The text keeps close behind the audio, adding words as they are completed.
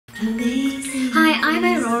Amazing. Hi, I'm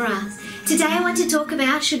Ohroara. Today I want to talk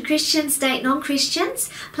about should Christians date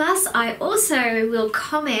non-Christians? Plus I also will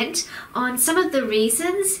comment on some of the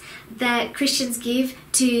reasons that Christians give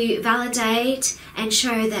to validate and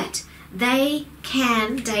show that they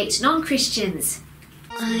can date non-Christians.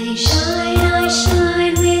 I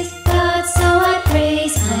shine with God, so I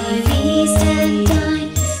praise. I feast and dine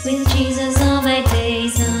with Jesus all my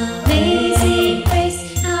days. Amazing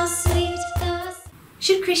grace, how sweet the...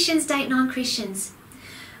 Should Christians date non-Christians?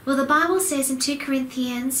 Well, the Bible says in 2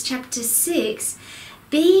 Corinthians chapter 6,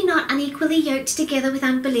 "Be ye not unequally yoked together with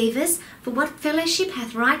unbelievers, for what fellowship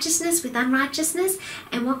hath righteousness with unrighteousness,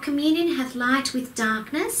 and what communion hath light with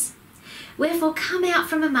darkness? Wherefore come out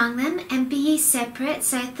from among them, and be ye separate,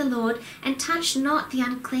 saith the Lord, and touch not the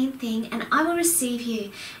unclean thing, and I will receive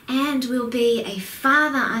you, and will be a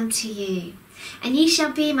father unto you. And ye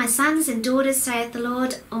shall be my sons and daughters, saith the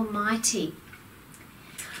Lord Almighty."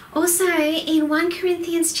 Also in 1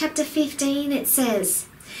 Corinthians chapter 15 it says,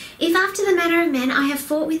 "If after the manner of men I have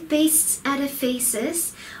fought with beasts at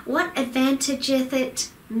Ephesus, what advantageth it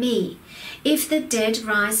me, if the dead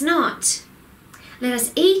rise not? Let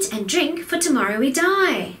us eat and drink, for tomorrow we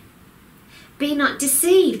die. Be not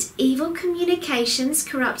deceived, evil communications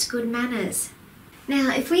corrupt good manners." Now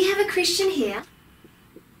if we have a Christian here,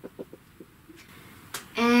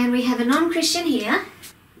 and we have a non-Christian here,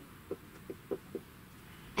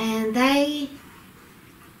 and they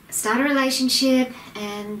start a relationship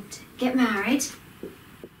and get married,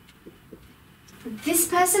 this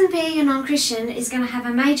person being a non-Christian is going to have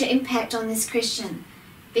a major impact on this Christian,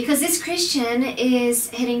 because this Christian is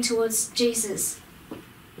heading towards Jesus.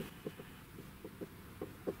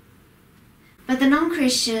 But the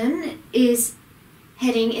non-Christian is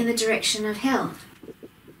heading in the direction of hell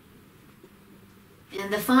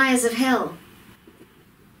and the fires of hell.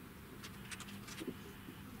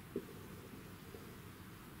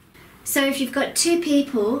 So if you've got two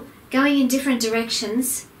people going in different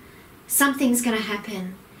directions, something's going to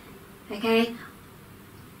happen, okay?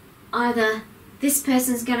 Either this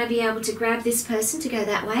person's going to be able to grab this person to go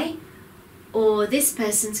that way, or this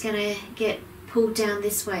person's going to get pulled down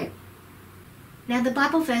this way. Now the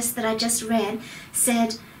Bible verse that I just read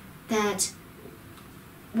said that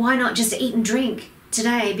why not just eat and drink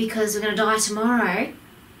today because we're going to die tomorrow?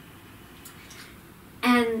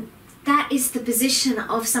 And that is the position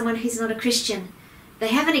of someone who's not a Christian. They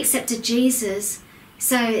haven't accepted Jesus,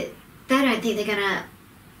 so they don't think they're going to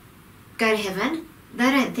go to heaven. They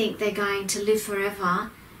don't think they're going to live forever.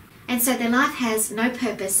 And so their life has no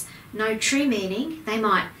purpose, no true meaning. They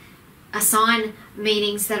might assign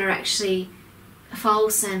meanings that are actually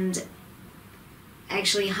false and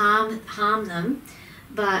actually harm them,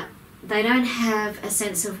 but they don't have a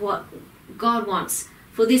sense of what God wants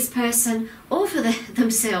for this person or for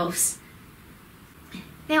themselves.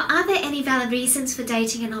 Now, are there any valid reasons for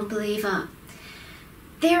dating a non-believer?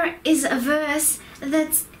 There is a verse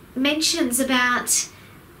that mentions about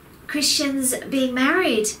Christians being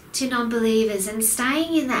married to non-believers and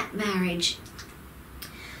staying in that marriage.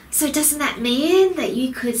 So doesn't that mean that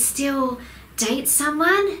you could still date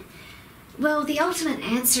someone? Well, the ultimate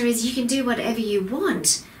answer is you can do whatever you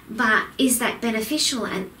want, but is that beneficial,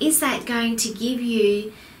 and is that going to give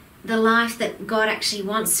you the life that God actually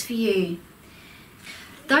wants for you?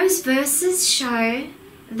 Those verses show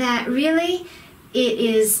that really it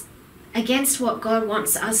is against what God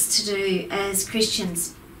wants us to do as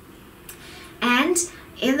Christians. And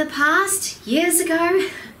in the past, years ago,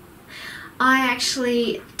 I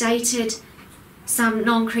actually dated some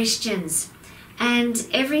non-Christians, and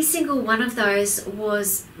every single one of those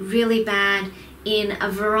was really bad in a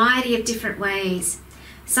variety of different ways.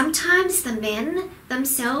 Sometimes the men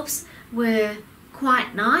themselves were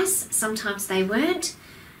quite nice, sometimes they weren't,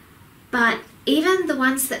 but even the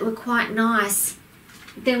ones that were quite nice,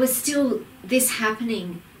 there was still this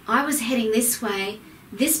happening. I was heading this way,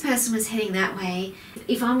 this person was heading that way.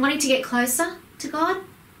 If I'm wanting to get closer to God,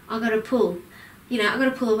 I've got to pull, I've got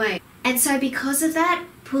to pull away. And so because of that,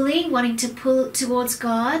 wanting to pull towards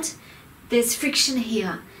God, there's friction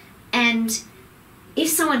here. And if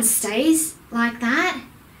someone stays like that,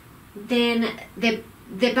 then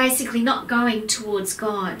they're basically not going towards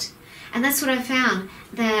God. And that's what I found,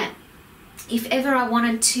 that if ever I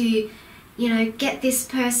wanted to, get this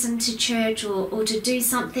person to church or to do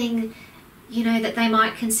something, that they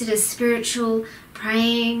might consider spiritual,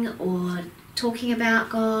 praying or talking about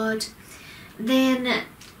God, then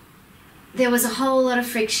there was a whole lot of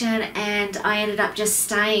friction, and I ended up just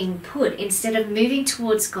staying put. Instead of moving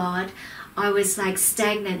towards God, I was like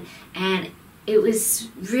stagnant, and it was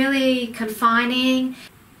really confining.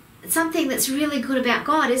 something that's really good about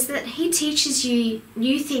God is that He teaches you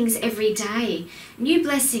new things every day, new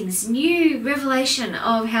blessings, new revelation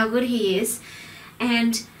of how good He is.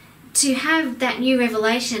 And to have that new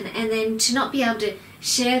revelation and then to not be able to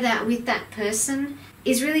share that with that person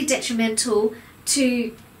is really detrimental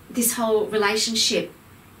to this whole relationship.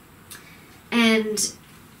 And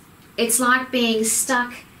it's like being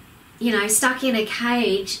stuck in a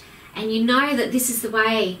cage, and you know that this is the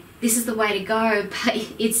way to go, but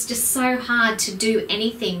it's just so hard to do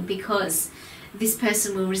anything because this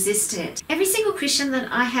person will resist it. Every single Christian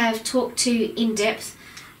that I have talked to in depth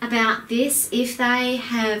about this, if they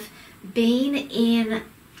have been in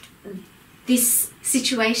this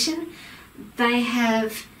situation, they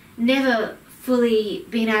have never fully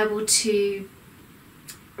been able to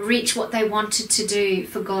reach what they wanted to do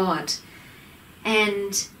for God.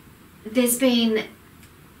 And there's been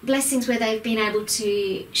blessings where they've been able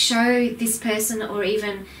to show this person or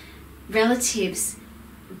even relatives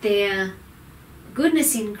their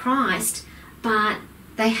goodness in Christ, but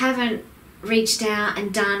they haven't reached out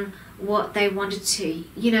and done what they wanted to.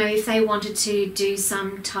 You know, if they wanted to do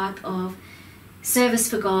some type of service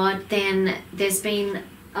for God, then there's been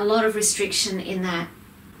a lot of restriction in that.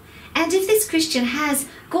 And if this Christian has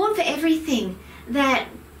gone for everything that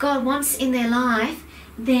God wants in their life,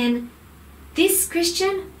 then this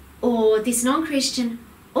Christian or this non-Christian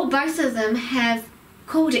or both of them have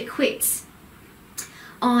called it quits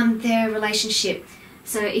on their relationship.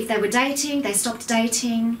 So if they were dating, they stopped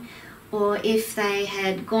dating, or if they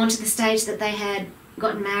had gone to the stage that they had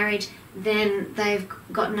gotten married, then they've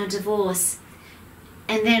gotten a divorce.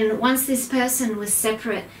 And then once this person was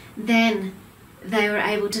separate, then they were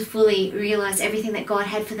able to fully realize everything that God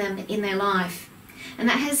had for them in their life. And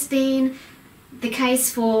that has been the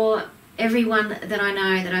case for everyone that I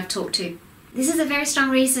know that I've talked to. This is a very strong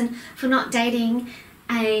reason for not dating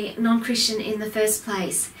a non-Christian in the first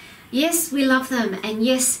place. Yes, we love them, and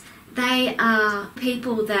yes, they are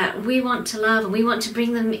people that we want to love, and we want to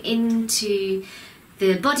bring them into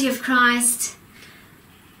the body of Christ,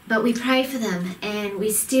 but we pray for them, and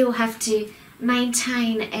we still have to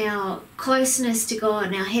maintain our closeness to God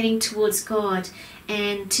and our heading towards God.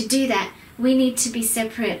 And to do that, we need to be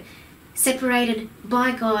separated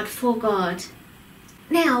by God, for God.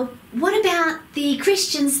 Now, what about the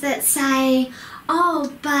Christians that say,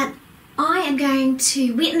 oh, but I am going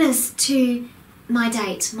to witness to my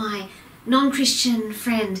date, my non-Christian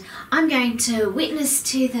friend. I'm going to witness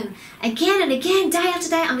to them again and again, day after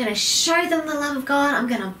day. I'm going to show them the love of God. I'm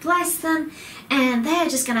going to bless them, and they're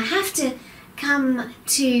just going to have to come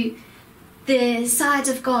to the side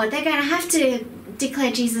of God. They're going to have to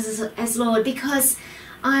declare Jesus as Lord, because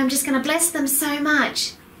I'm just going to bless them so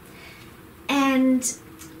much. And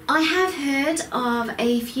I have heard of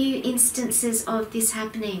a few instances of this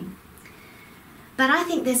happening, but I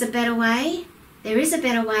think there's a better way. There is a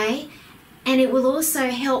better way, and it will also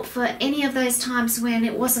help for any of those times when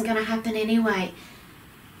it wasn't going to happen anyway,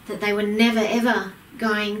 that they were never ever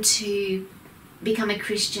going to become a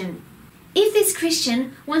Christian. If this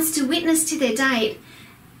Christian wants to witness to their date,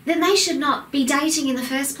 then they should not be dating in the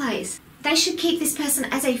first place. They should keep this person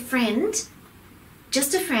as a friend,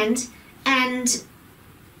 just a friend, and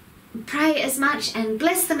pray as much and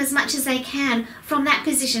bless them as much as they can from that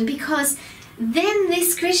position, because then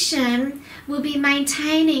this Christian will be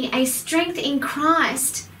maintaining a strength in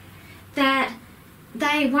Christ that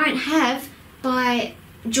they won't have by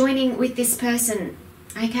joining with this person,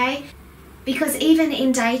 okay? Because even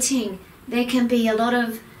in dating, there can be a lot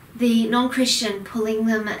of the non-Christian pulling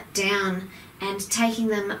them down and taking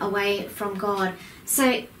them away from God.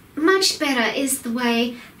 So much better is the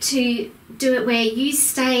way to do it, where you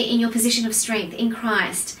stay in your position of strength in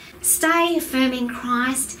Christ. Stay firm in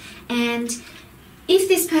Christ, and if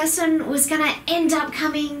this person was going to end up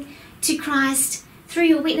coming to Christ through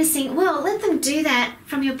your witnessing, well, let them do that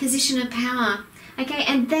from your position of power, okay?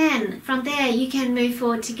 And then from there you can move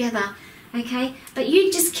forward together, okay? But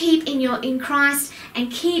you just keep in Christ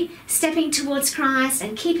and keep stepping towards Christ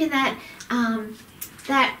and keep in that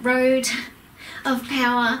that road of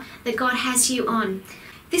power that God has you on.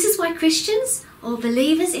 This is why Christians or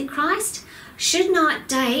believers in Christ should not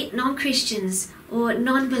date non-Christians or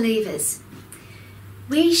non-believers.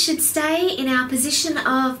 We should stay in our position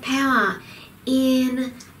of power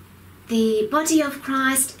in the body of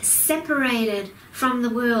Christ, separated from the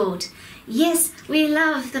world. Yes, we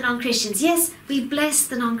love the non-Christians. Yes, we bless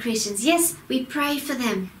the non-Christians. Yes, we pray for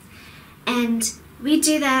them. And we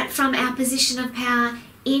do that from our position of power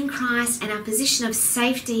in Christ and our position of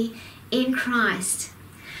safety in Christ.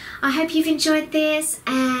 I hope you've enjoyed this,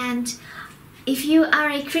 and if you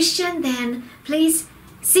are a Christian, then please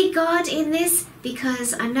seek God in this,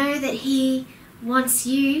 because I know that He wants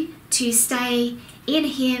you to stay in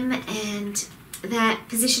Him and that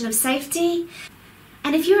position of safety.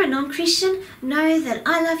 And if you're a non-Christian, know that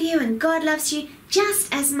I love you and God loves you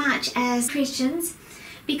just as much as Christians,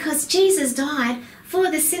 because Jesus died for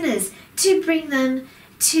the sinners to bring them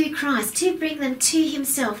to Christ, to bring them to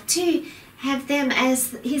Himself, to have them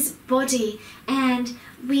as His body. And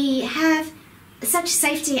we have such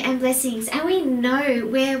safety and blessings, and we know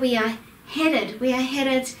where we are headed. We are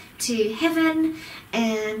headed to heaven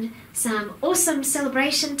and some awesome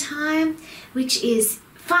celebration time, which is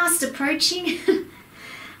fast approaching.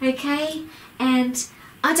 Okay, and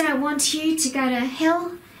I don't want you to go to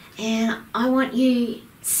hell, and I want you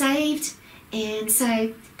saved. And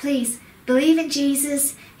so please believe in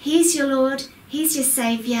Jesus. He's your Lord, He's your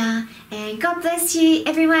Saviour, and God bless you,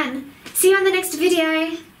 everyone. See you on the next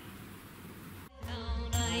video.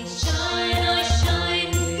 Shine